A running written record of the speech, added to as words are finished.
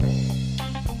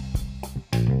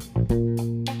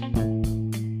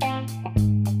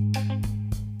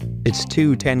It's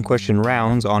two 10-question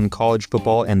rounds on college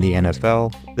football and the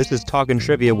NFL. This is Talkin'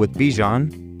 Trivia with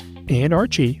Bijan. And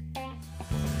Archie.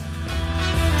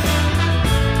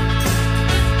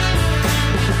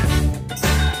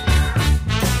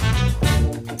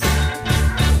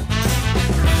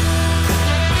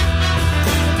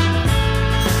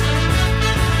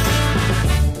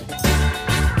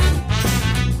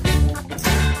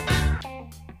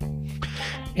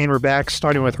 And we're back,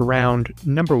 starting with round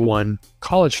number 1,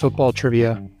 college football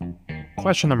trivia.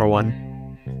 Question number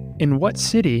 1. In what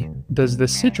city does the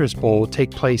Citrus Bowl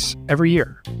take place every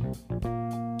year?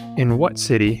 In what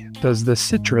city does the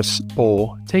Citrus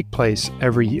Bowl take place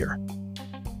every year?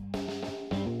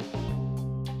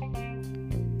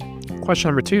 Question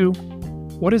number 2.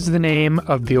 What is the name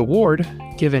of the award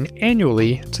given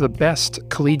annually to the best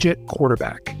collegiate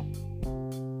quarterback?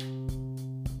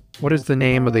 What is the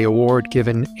name of the award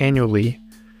given annually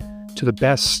to the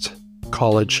best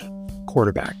college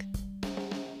quarterback?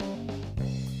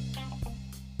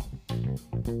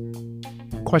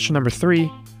 Question number 3.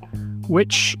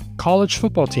 Which college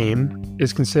football team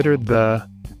is considered the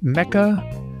Mecca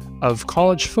of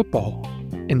college football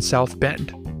in South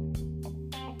Bend?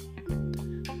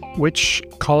 Which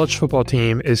college football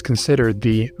team is considered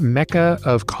the Mecca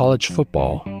of college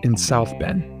football in South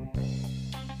Bend?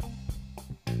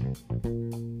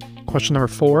 Question number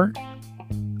 4.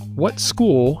 What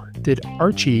school did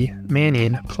Archie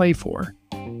Manning play for?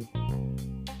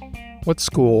 What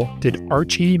school did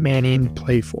Archie Manning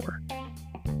play for?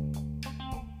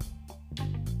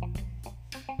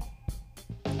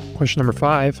 Question number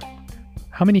 5.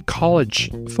 How many college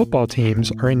football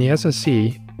teams are in the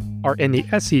SEC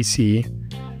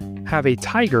have a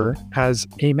tiger as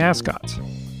a mascot?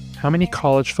 How many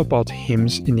college football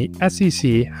teams in the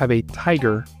SEC have a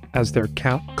tiger as their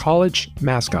college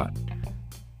mascot?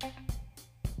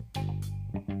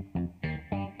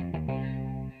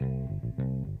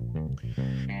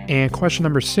 And question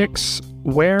number 6,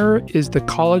 where is the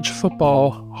College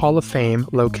Football Hall of Fame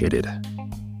located?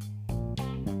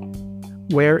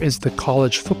 Where is the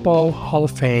College Football Hall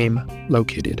of Fame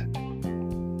located?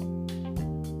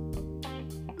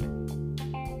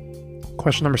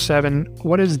 Question number 7,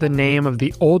 what is the name of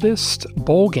the oldest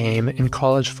bowl game in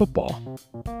college football?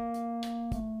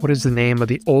 What is the name of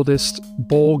the oldest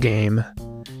bowl game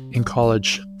in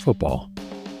college football?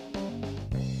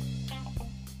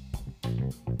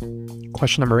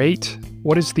 Question number 8.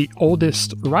 What is the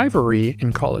oldest rivalry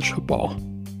in college football?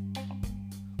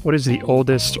 What is the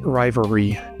oldest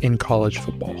rivalry in college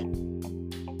football?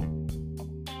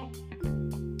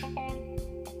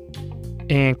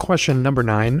 And question number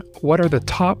 9. What are the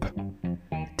top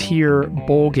tier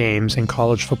bowl games in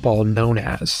college football known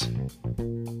as?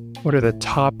 What are the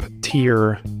top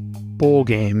tier bowl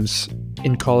games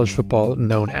in college football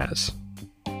known as?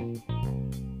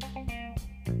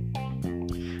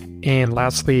 And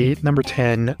lastly, number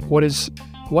 10, what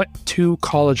 2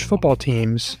 college football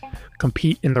teams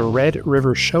compete in the Red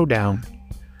River Showdown,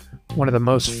 one of the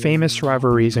most famous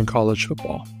rivalries in college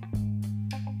football?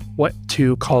 What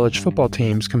 2 college football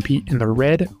teams compete in the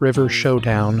Red River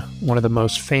Showdown, one of the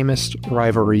most famous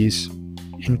rivalries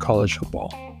in college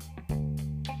football?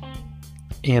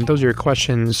 And those are your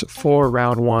questions for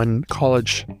round 1,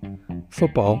 college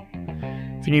football.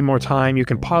 If you need more time, you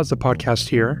can pause the podcast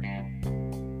here.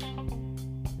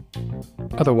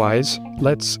 Otherwise,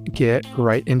 let's get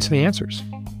right into the answers.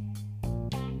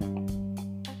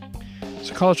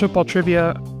 So college football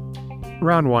trivia,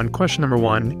 round 1, question number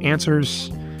 1,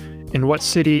 answers. In what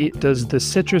city does the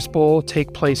Citrus Bowl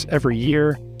take place every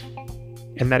year?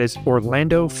 And that is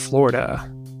Orlando,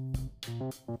 Florida.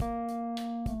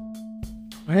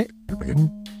 Right.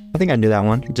 I think I knew that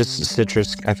one. Just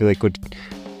citrus, I feel like, would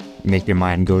make your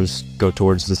mind go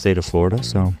towards the state of Florida.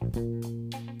 So,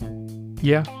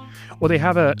 yeah. Well, they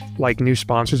have new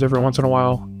sponsors every once in a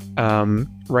while.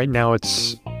 Right now,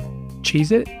 it's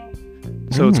Cheez-It,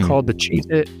 so it's called the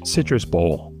Cheez-It Citrus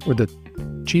Bowl or the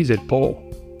Cheez-It Bowl,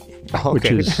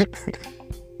 which is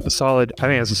a solid. I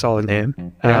think that's a solid name.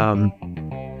 Yeah.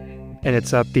 And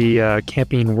it's at the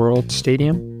Camping World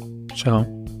Stadium. So.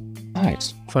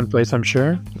 Nice. Fun place, I'm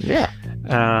sure. Yeah.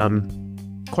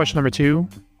 Question number 2.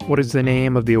 What is the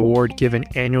name of the award given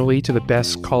annually to the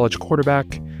best college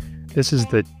quarterback? This is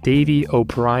the Davey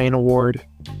O'Brien Award.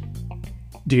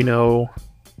 Do you know,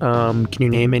 can you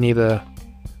name any of the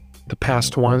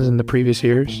past ones in the previous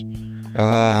years?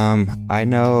 I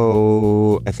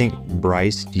know, I think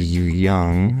Bryce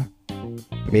Young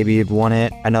maybe had won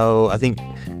it.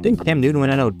 Didn't Cam Newton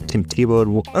win? I know Tim Tebow had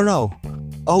won. Oh, no.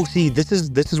 Oh, see, this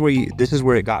is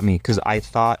where it got me, because I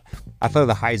thought of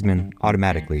the Heisman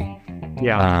automatically.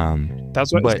 Yeah.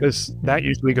 That's what, but because that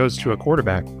usually goes to a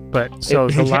quarterback. But so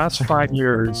the last 5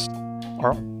 years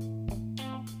are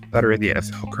that are in the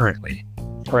NFL currently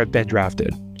or have been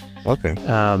drafted. okay.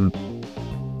 The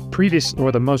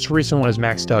most recent one is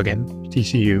Max Duggan,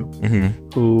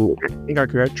 TCU, who I think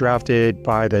got drafted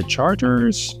by the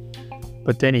Chargers,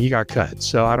 but then he got cut.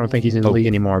 So I don't think he's in the league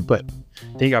anymore. But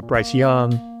then you got Bryce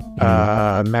Young,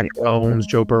 Matt Jones,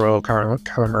 Joe Burrow,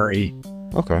 Kyler Murray.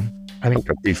 Okay. I think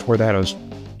before that, it was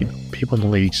people in the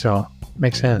league. So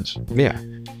makes sense. Yeah.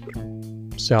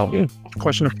 So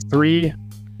question number 3,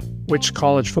 which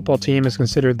college football team is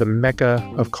considered the mecca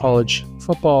of college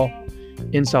football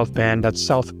in South Bend? That's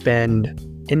South Bend,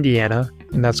 Indiana,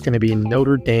 and that's going to be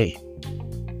Notre Dame.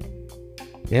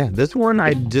 Yeah, this one,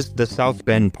 the South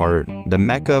Bend part, the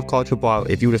mecca of college football,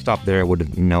 if you would have stopped there, I would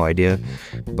have no idea.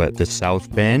 But the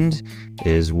South Bend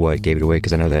is what gave it away,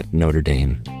 because I know that Notre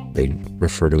Dame, they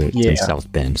refer to it as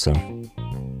South Bend, so.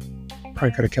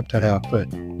 Probably could have kept that out,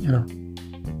 but,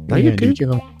 No, you're good.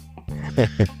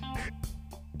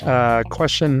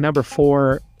 Question number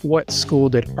 4, what school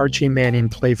did Archie Manning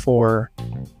play for?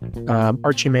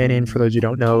 Archie Manning, for those who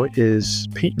don't know, is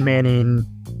Peyton Manning.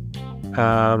 What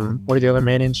are the other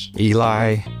Mannings?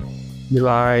 Eli.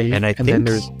 And I then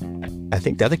there's I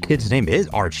think the other kid's name is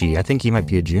Archie. I think he might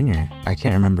be a junior. I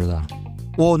can't remember though.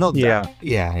 Well, no. Yeah.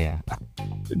 Yeah.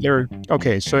 They're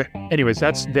okay. So, anyways,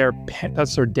 that's their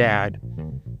dad,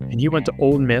 and he went to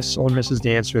Ole Miss. Ole Miss is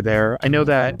the answer there. I know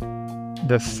that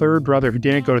the third brother who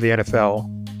didn't go to the NFL,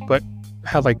 but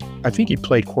had I think he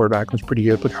played quarterback, was pretty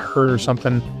good, but hurt or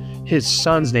something. His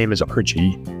son's name is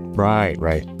Archie. Right.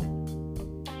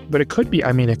 But it could be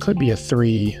a 3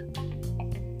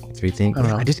 thing. I don't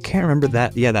know. I just can't remember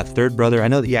that. Yeah, that third brother. I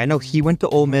know he went to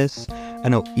Ole Miss. I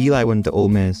know Eli went to Ole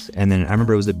Miss, and then I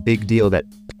remember it was a big deal that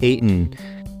Peyton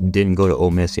didn't go to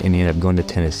Ole Miss and he ended up going to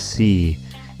Tennessee.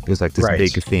 It was this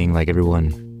big thing.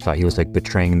 Everyone thought he was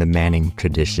betraying the Manning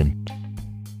tradition.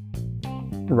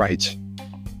 Right.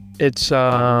 It's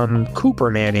Cooper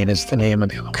Manning is the name of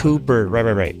the other one. Cooper.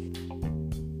 Right.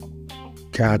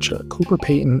 Gotcha. Cooper,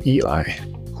 Peyton, Eli.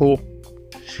 Cool.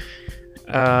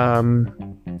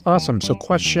 Awesome. So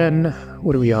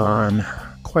what are we on?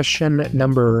 Question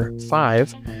number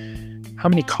 5. How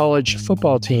many college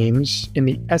football teams in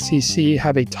the SEC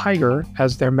have a tiger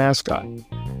as their mascot?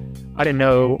 I didn't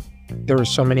know there were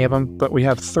so many of them, but we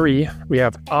have 3. We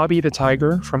have Obby the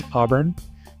Tiger from Auburn.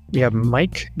 We have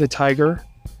Mike the Tiger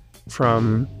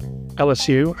from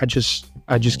LSU.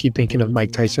 I just keep thinking of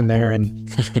Mike Tyson there, and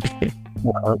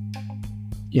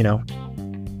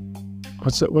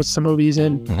what's the movie he's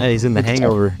in? He's in The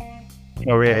Hangover.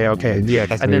 Oh yeah, okay. Yeah,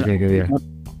 that's and then, good. Yeah.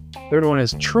 Third one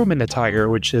is Truman the Tiger,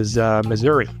 which is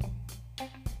Missouri.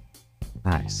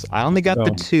 Nice. I only got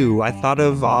the 2. I thought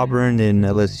of Auburn and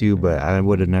LSU, but I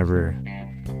would have never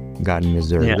gotten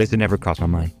Missouri. Yeah. At least it never crossed my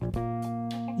mind.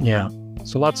 Yeah.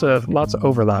 So lots of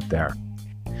overlap there.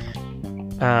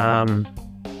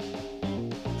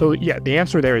 So yeah, the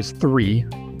answer there is 3,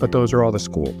 but those are all the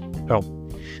schools. So,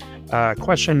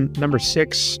 question number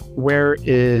 6: where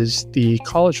is the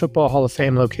College Football Hall of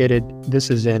Fame located? This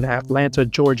is in Atlanta,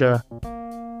 Georgia.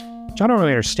 Which I don't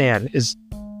really understand, is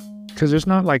because there's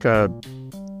not a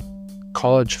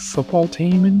college football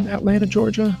team in Atlanta,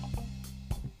 Georgia.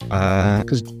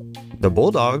 Because the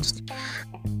Bulldogs.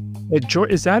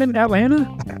 Is that in Atlanta?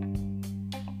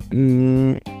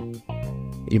 You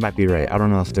might be right. I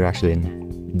don't know if they're actually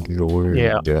in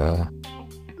Georgia. Yeah.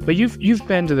 But you've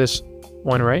been to this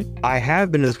one, right? I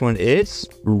have been to this one. It's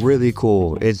really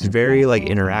cool. It's very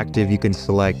interactive. You can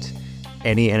select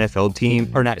any NFL team,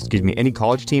 or not, excuse me, any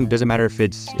college team. Doesn't matter if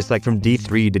it's from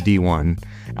D3 to D1.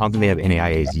 I don't think they have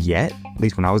NAIAs yet. At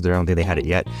least when I was there, I don't think they had it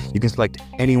yet. You can select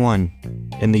anyone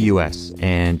in the US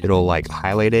and it'll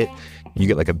highlight it. You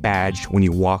get a badge when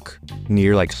you walk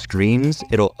near screens.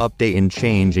 It'll update and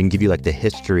change and give you the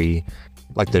history,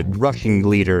 the rushing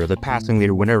leader, the passing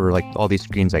leader, whenever all these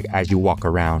screens as you walk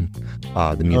around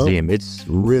the museum. It's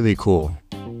really cool.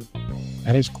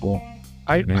 That is cool.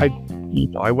 I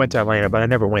went to Atlanta, but I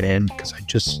never went in because I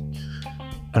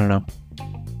don't know.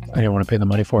 I didn't want to pay the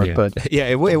money for it, but yeah,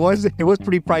 it was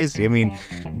pretty pricey.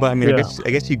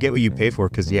 I guess you get what you pay for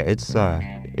because it's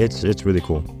really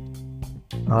cool.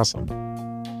 Awesome.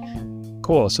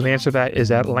 Cool. So the answer to that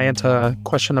is Atlanta.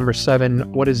 Question number 7.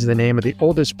 What is the name of the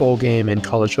oldest bowl game in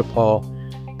college football?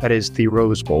 That is the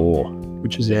Rose Bowl,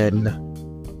 which is in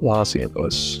Los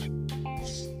Angeles.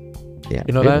 Yeah.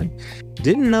 You know that?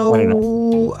 Didn't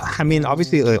know.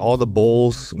 Obviously, all the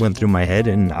bowls went through my head,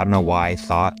 and I don't know why I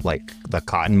thought the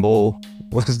Cotton Bowl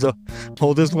was the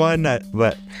oldest one.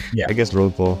 But yeah, I guess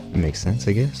Rose Bowl makes sense,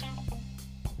 I guess.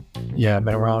 been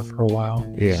around for a while.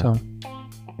 Yeah. So,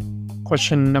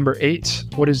 question number 8.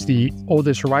 What is the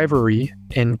oldest rivalry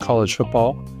in college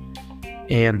football?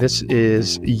 And this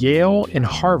is Yale and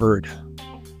Harvard,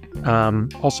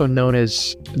 also known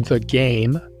as The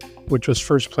Game, which was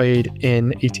first played in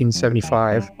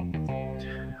 1875,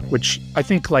 which I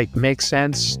think like makes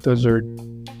sense. Those are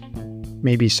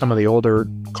maybe some of the older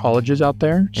colleges out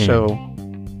there. So,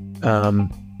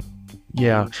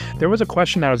 yeah, there was a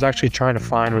question that I was actually trying to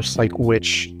find, was like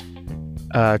which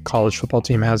college football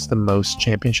team has the most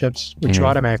championships, which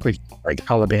automatically like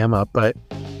Alabama, but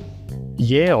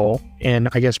Yale and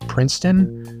I guess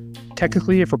Princeton,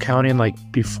 technically, if we're counting like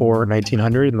before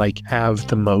 1900, like have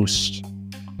the most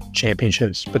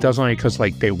championships, but that's only because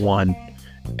like they won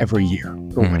every year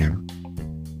or whatever.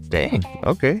 Dang.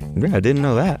 Okay. Yeah, I didn't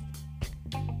know that.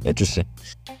 Interesting.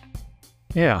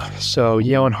 Yeah. So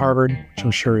Yale and Harvard, which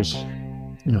I'm sure is,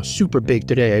 super big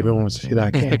today. Everyone wants to see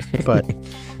that game. But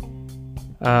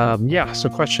yeah. So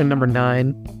question number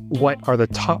 9. What are the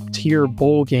top tier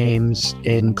bowl games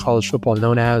in college football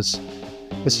known as?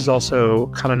 This is also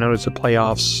kind of known as the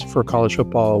playoffs for college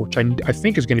football, which I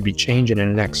think is going to be changing in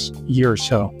the next year or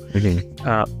so.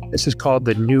 This is called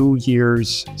the New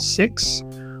Year's Six,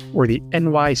 or the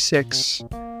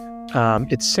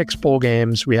NY6. It's 6 bowl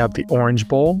games. We have the Orange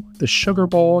Bowl, the Sugar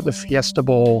Bowl, the Fiesta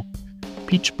Bowl,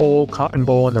 Peach Bowl, Cotton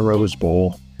Bowl, and the Rose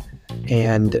Bowl.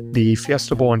 And the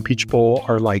Fiesta Bowl and Peach Bowl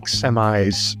are like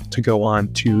semis to go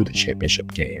on to the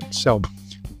championship game. So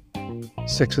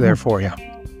 6 there for you.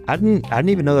 I didn't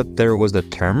even know that there was a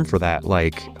term for that.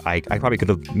 Like, I probably could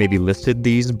have maybe listed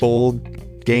these bowl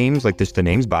games, like just the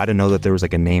names, but I didn't know that there was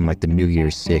like a name like the New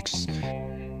Year's Six.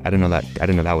 I didn't know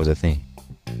that was a thing.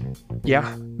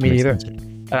 Yeah, me neither.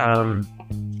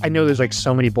 I know there's like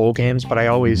so many bowl games, but I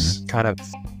always kind of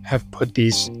have put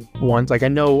these ones, like I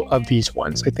know of these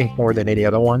ones, I think more than any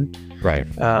other one. Right.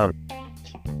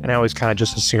 And I always kind of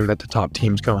just assume that the top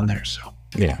teams go in there. So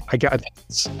yeah, I got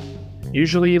it's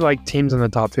usually like teams in the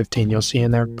top 15 you'll see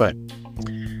in there, but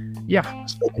yeah,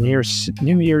 so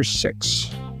New Year's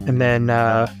 6. And then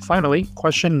finally,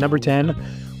 question number 10.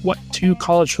 What 2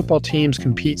 college football teams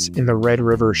competes in the Red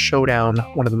River Showdown,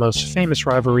 one of the most famous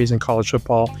rivalries in college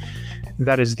football?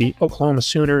 That is the Oklahoma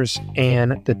Sooners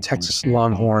and the Texas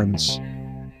Longhorns.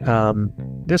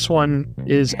 This one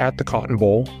is at the Cotton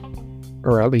Bowl,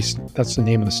 or at least that's the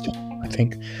name of the stadium, I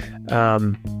think.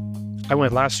 I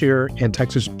went last year and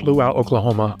Texas blew out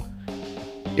Oklahoma.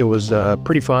 It was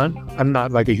pretty fun. I'm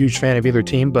not like a huge fan of either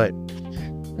team, but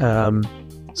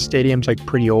stadium's like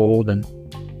pretty old and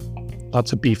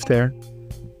lots of beef there.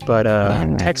 But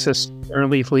Texas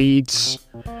currently leads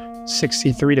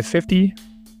 63-50.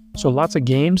 So lots of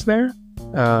games there.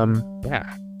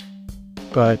 Yeah.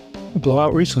 But a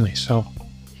blowout recently, so.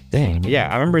 Dang. Yeah,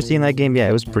 I remember seeing that game. Yeah,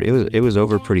 it was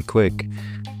over pretty quick.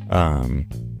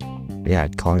 Yeah,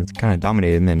 kind of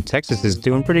dominated. And then Texas is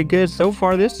doing pretty good so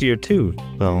far this year too.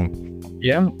 So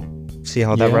yeah. See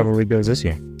how that rivalry goes this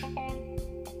year.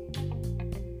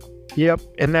 Yep,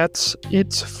 and that's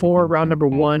it for round number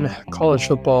 1, college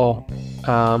football.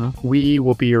 We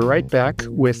will be right back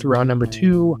with round number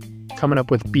 2, coming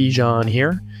up with Bijan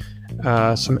here.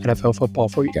 Some NFL football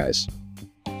for you guys.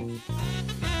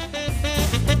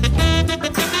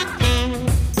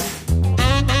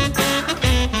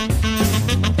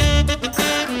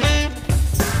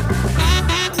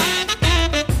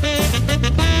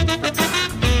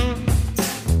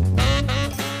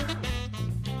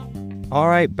 All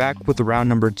right, back with round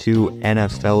number 2,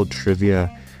 NFL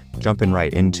trivia. Jumping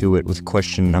right into it with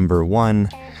question number 1.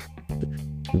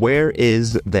 Where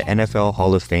is the NFL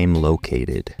Hall of Fame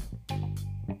located?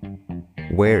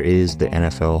 Where is the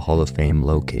NFL Hall of Fame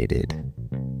located?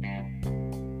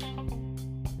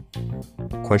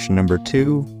 Question number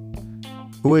 2.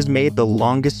 Who has made the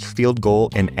longest field goal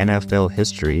in NFL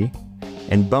history?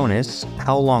 And bonus,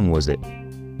 how long was it?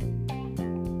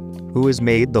 Who has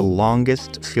made the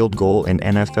longest field goal in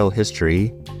NFL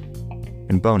history?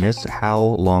 And bonus, how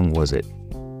long was it?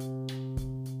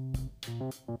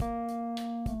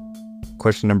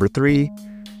 Question number 3.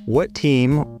 What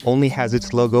team only has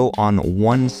its logo on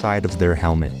one side of their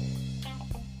helmet?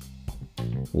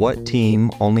 What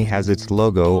team only has its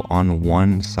logo on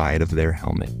one side of their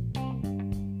helmet?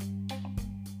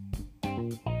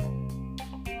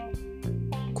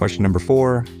 Question number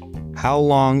 4. How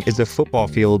long is a football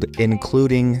field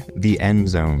including the end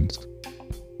zones?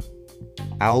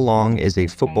 How long is a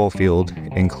football field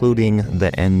including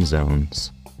the end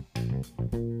zones?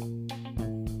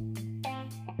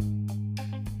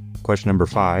 Question number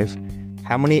 5.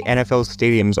 How many NFL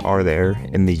stadiums are there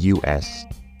in the U.S.?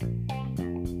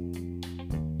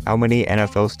 How many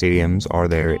NFL stadiums are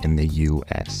there in the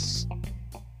U.S.?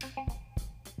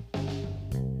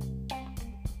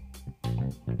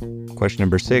 Question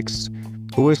number 6.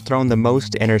 Who has thrown the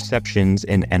most interceptions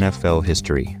in NFL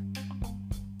history?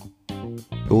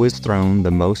 Who has thrown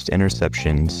the most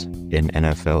interceptions in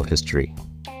NFL history?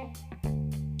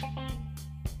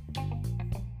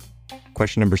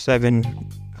 Question number 7.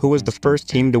 Who was the first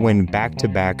team to win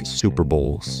back-to-back Super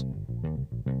Bowls?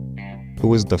 Who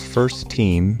was the first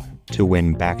team to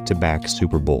win back-to-back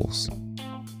Super Bowls?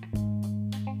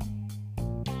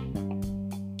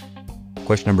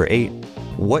 Question number 8.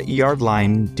 What yard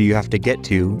line do you have to get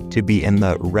to be in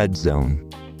the red zone?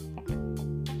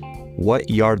 What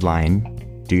yard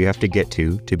line do you have to get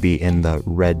to be in the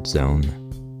red zone?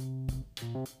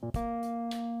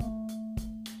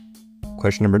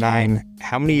 Question number 9.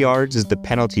 How many yards is the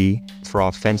penalty for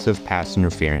offensive pass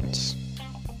interference?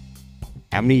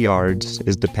 How many yards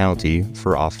is the penalty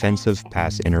for offensive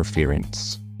pass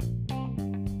interference?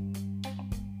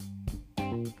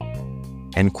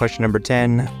 And question number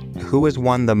 10. Who has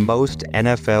won the most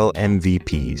NFL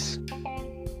MVPs?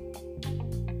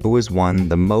 Who has won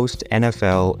the most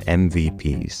NFL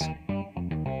MVPs?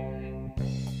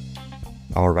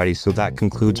 Alrighty, so that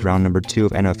concludes round number 2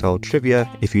 of NFL Trivia.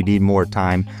 If you need more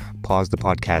time, pause the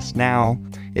podcast now.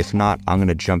 If not, I'm going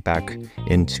to jump back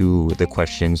into the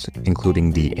questions,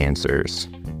 including the answers.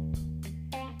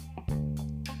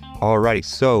 Alrighty,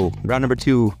 so round number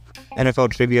 2,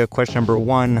 NFL Trivia. Question number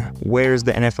 1, where is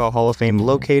the NFL Hall of Fame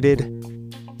located?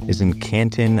 Is in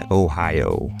Canton,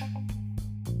 Ohio.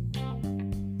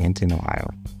 Canton, Ohio.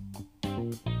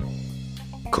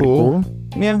 Cool.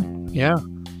 Yeah. Yeah.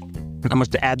 Not much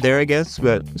to add there, I guess,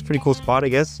 but it's a pretty cool spot, I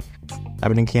guess. I've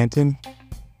been in Canton.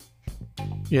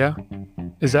 Yeah.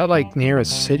 Is that like near a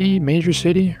city, major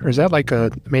city? Or is that like a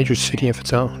major city of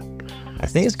its own? I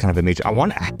think it's kind of a major...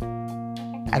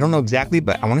 I don't know exactly,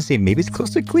 but I want to say maybe it's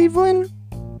close to Cleveland.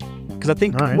 Because I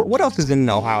think... Right. What else is in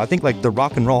Ohio? I think like the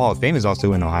Rock and Roll Hall of Fame is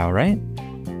also in Ohio, right? If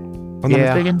I'm not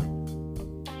mistaken.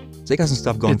 So they got some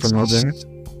stuff going for Northern.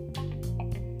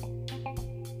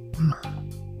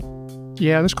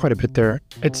 Yeah, there's quite a bit there.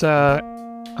 It's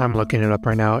I'm looking it up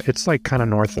right now. It's like kind of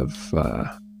north of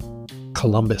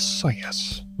Columbus, I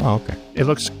guess. Oh, okay. It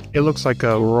looks like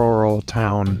a rural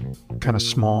town, kind of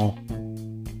small.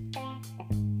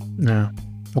 Yeah.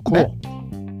 Well, cool.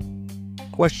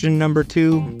 Question number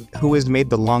 2. Who has made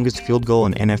the longest field goal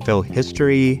in NFL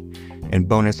history? And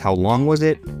bonus, how long was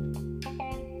it?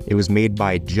 It was made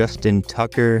by Justin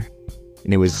Tucker,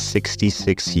 and it was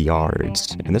 66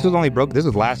 yards. And this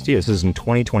was last year. This is in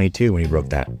 2022 when he broke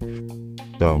that.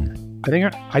 So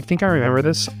I think I remember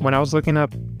this when I was looking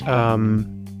up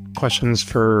questions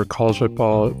for college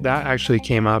football. That actually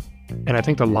came up, and I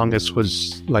think the longest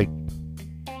was like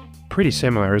pretty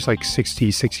similar. It's like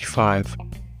 60, 65,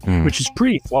 which is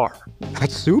pretty far.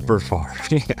 That's super far.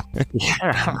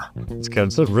 Yeah.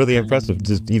 It's really impressive to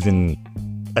just even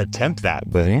attempt that,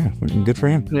 but yeah, good for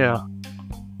him. Yeah.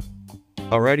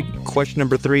 Alrighty, question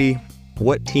number 3.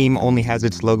 What team only has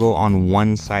its logo on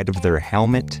one side of their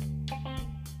helmet?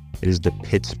 It is the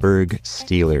Pittsburgh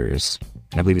Steelers.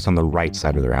 And I believe it's on the right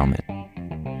side of their helmet.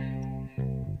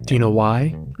 Do you know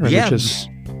why? Or is it just...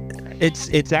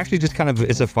 It's actually just kind of,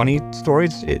 it's a funny story.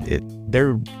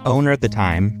 Their owner at the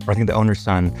time, or I think the owner's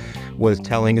son, was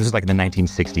telling, this is like in the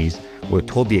 1960s,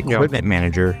 told the equipment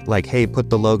manager, like, hey, put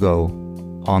the logo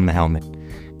on the helmet.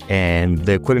 And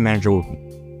the equipment manager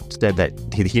said that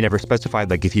he never specified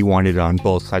like if he wanted it on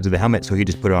both sides of the helmet, so he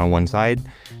just put it on one side,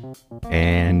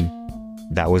 and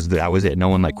that was it. No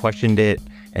one like questioned it,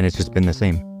 and it's just been the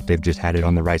same. They've just had it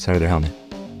on the right side of their helmet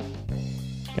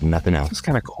and nothing else. It's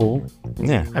kind of cool.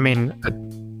 Yeah. I mean,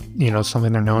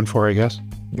 something they're known for, I guess.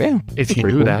 Yeah. If you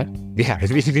knew that. Yeah.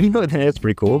 If you know that, it's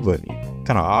pretty cool, but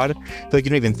kind of odd. I feel like you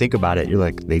don't even think about it. You're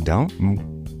like, they don't?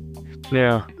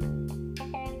 Yeah.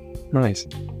 Nice.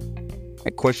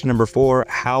 Question number 4.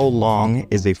 How long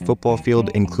is a football field,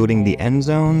 including the end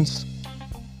zones?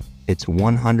 It's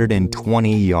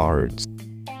 120 yards.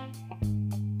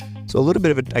 So a little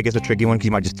bit of a tricky one, because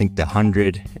you might just think the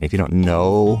 100. If you don't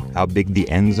know how big the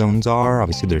end zones are,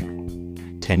 obviously they're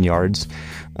 10 yards.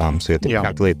 So you have to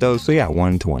calculate those. So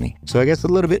 120. So I guess a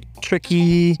little bit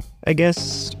tricky, I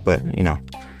guess, but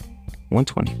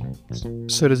 120.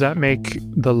 So does that make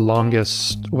the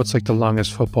longest, what's like the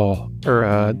longest football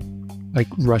or like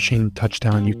rushing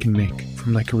touchdown you can make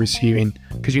from like a receiving?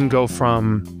 Because you can go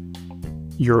from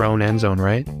your own end zone,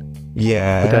 right?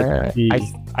 Yeah. Would that be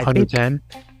 110?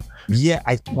 Yeah,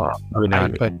 probably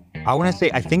not, but I want to say,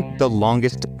 I think the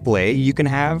longest play you can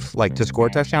have, like to score a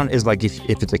touchdown, is like if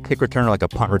it's a kick return or like a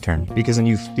punt return, because then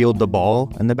you field the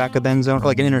ball in the back of the end zone, or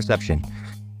like an interception.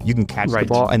 You can catch the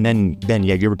ball, and then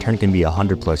yeah, your return can be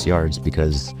 100+ yards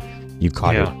because you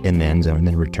caught it in the end zone and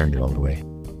then returned it all the way.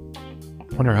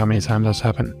 Wonder how many times that's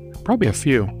happened. Probably a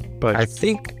few, but I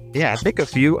think a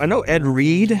few. I know Ed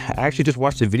Reed. I actually just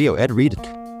watched a video. Ed Reed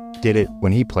did it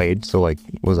when he played. So like,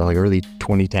 was it like early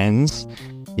 2010s?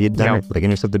 He had done it, like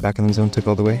intercepted back in the zone, took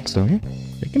all the way. So yeah,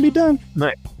 it can be done.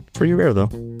 Nice. Pretty rare though.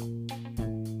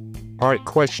 All right,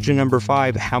 question number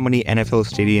 5. How many NFL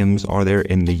stadiums are there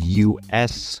in the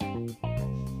U.S.?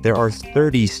 There are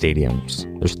 30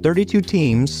 stadiums. There's 32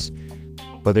 teams,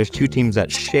 but there's 2 teams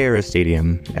that share a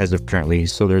stadium as of currently,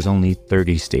 so there's only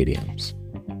 30 stadiums.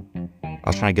 I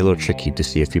was trying to get a little tricky to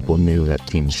see if people knew that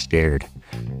teams shared,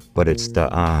 but it's the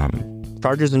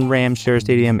Chargers and Rams share a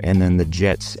stadium, and then the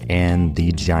Jets and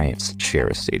the Giants share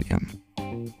a stadium.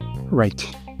 Right.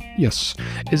 Yes.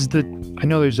 I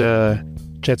know there's a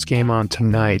Jets game on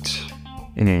tonight.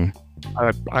 Mm-hmm.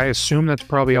 I assume that's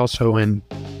probably also in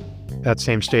that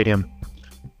same stadium.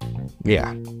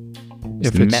 Yeah.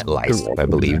 If it's MetLife, I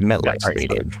believe. MetLife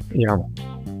Stadium. Yeah.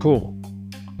 Cool.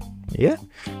 Yeah.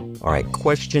 All right.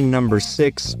 Question number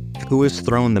 6. Who has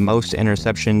thrown the most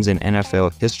interceptions in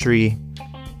NFL history?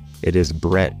 It is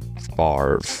Brett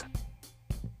Favre.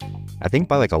 I think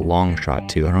by like a long shot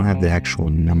too. I don't have the actual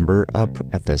number up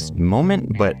at this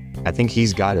moment, but I think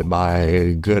he's got it by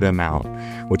a good amount,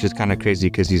 which is kind of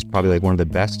crazy because he's probably like one of the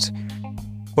best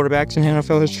quarterbacks in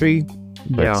NFL history.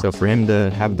 But so for him to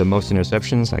have the most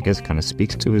interceptions, I guess kind of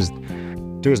speaks to his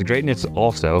greatness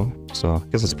also. So I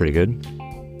guess it's pretty good.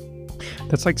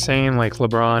 That's like saying like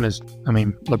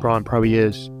LeBron probably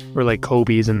is, or like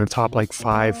Kobe's in the top like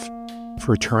 5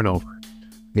 for turnover.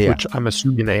 Yeah. Which I'm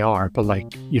assuming they are, but like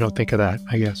you don't think of that,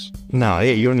 I guess. No,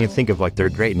 yeah, you don't even think of like their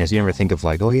greatness. You never think of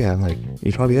like, oh yeah, like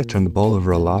you probably have turned the ball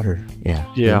over a lot, or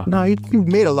yeah. No, you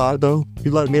made a lot though.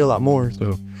 You made a lot more,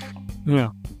 so yeah.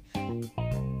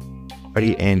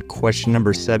 Ready? And question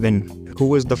number 7: Who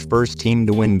was the first team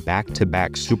to win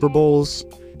back-to-back Super Bowls?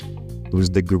 It was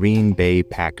the Green Bay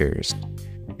Packers.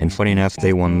 And funny enough,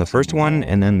 they won the first one,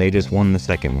 and then they just won the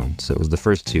second one. So it was the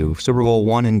first 2, Super Bowl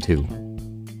 1 and 2.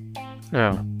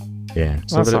 Oh. Yeah.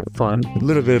 So that's not fun. A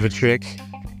little bit of a trick.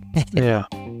 Yeah.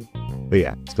 But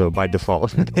yeah, so by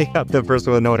default, they got the first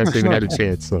one. No one actually even had a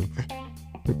chance. So.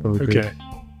 Okay.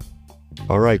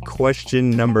 All right.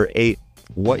 Question number 8.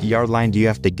 What yard line do you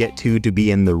have to get to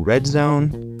be in the red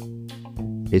zone?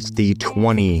 It's the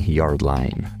 20-yard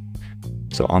line.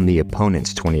 So on the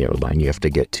opponent's 20-yard line, you have to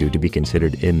get to be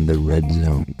considered in the red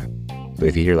zone. So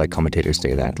if you hear like commentators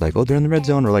say that, like, oh, they're in the red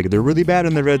zone, or like they're really bad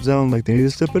in the red zone, like they need to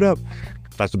step it up.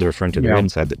 That's what they're referring to. They're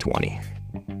inside the 20.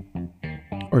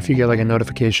 Or if you get like a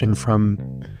notification from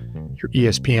your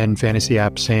ESPN fantasy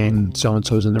app saying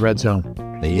so-and-so's in the red zone.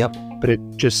 Yep. But it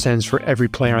just sends for every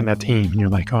player on that team. And you're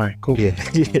like, all right, cool. Yeah.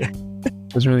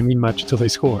 Doesn't really mean much until they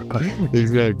score. But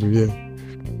exactly, yeah.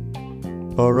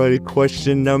 Alrighty,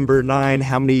 question number 9.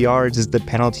 How many yards is the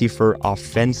penalty for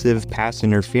offensive pass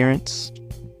interference?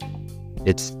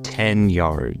 It's 10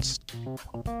 yards.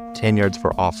 10 yards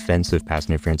for offensive pass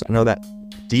interference. I know that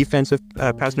defensive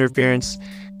pass interference,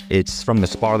 it's from the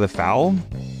spot of the foul.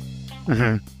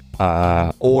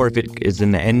 Mm-hmm. Or if it is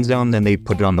in the end zone, then they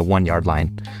put it on the 1-yard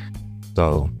line.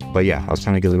 So, but yeah, I was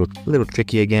trying to get a little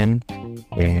tricky again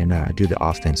and do the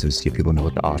offensive, see if people know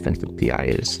what the offensive PI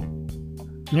is.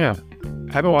 Yeah.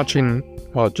 I've been watching,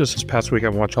 just this past week,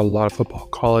 I've watched a lot of football,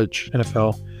 college,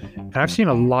 NFL, and I've seen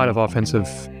a lot of offensive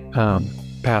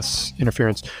pass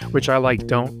interference, which I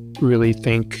don't really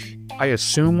think, I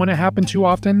assume when it happened too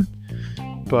often,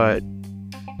 but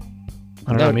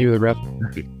I don't know, maybe the ref.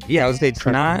 Yeah, I would say it's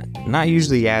not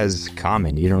usually as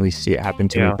common. You don't really see it happen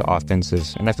too with the offensive.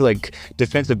 And I feel like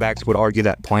defensive backs would argue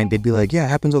that point. They'd be like, yeah, it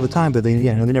happens all the time, but they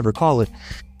never call it.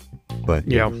 But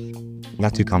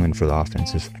not too common for the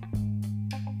offensive.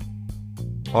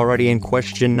 Already in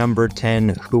question number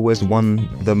 10, who has won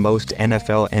the most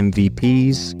NFL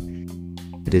MVPs?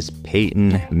 It is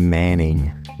Peyton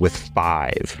Manning with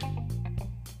 5.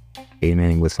 Peyton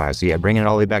Manning with 5. So yeah, bringing it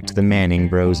all the way back to the Manning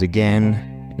bros again.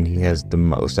 And he has the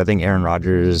most. I think Aaron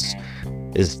Rodgers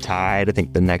is tied. I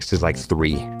think the next is like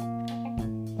 3.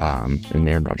 And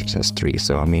Aaron Rodgers has 3.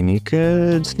 So, I mean, he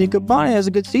could sneak up on it. Has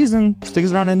a good season.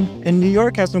 Sticks around in New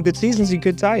York, has some good seasons. He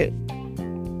could tie it.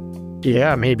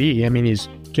 Yeah, maybe. I mean, he's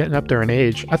getting up there in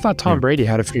age. I thought Tom Brady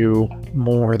had a few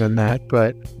more than that,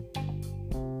 but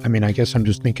I mean, I guess I'm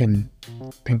just thinking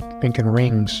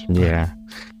rings. Yeah.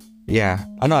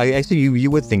 I know. I see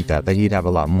you would think that he'd have a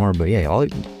lot more, but yeah,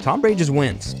 Tom Brady just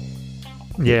wins.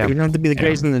 Yeah. He doesn't have to be the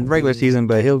greatest in the regular season,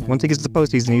 but once he gets to the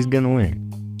postseason, he's gonna win.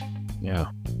 Yeah.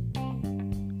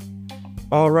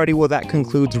 Alrighty, well that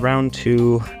concludes round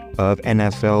 2 of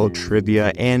NFL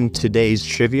trivia and today's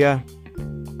trivia.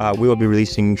 We will be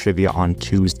releasing trivia on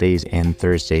Tuesdays and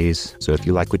Thursdays. So if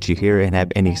you like what you hear and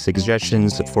have any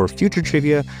suggestions for future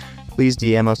trivia, please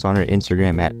DM us on our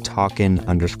Instagram at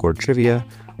talkin_trivia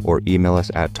or email us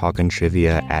at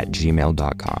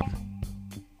talkintrivia@gmail.com.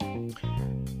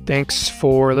 Thanks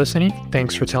for listening.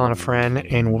 Thanks for telling a friend,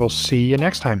 and we'll see you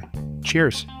next time.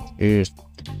 Cheers. Cheers.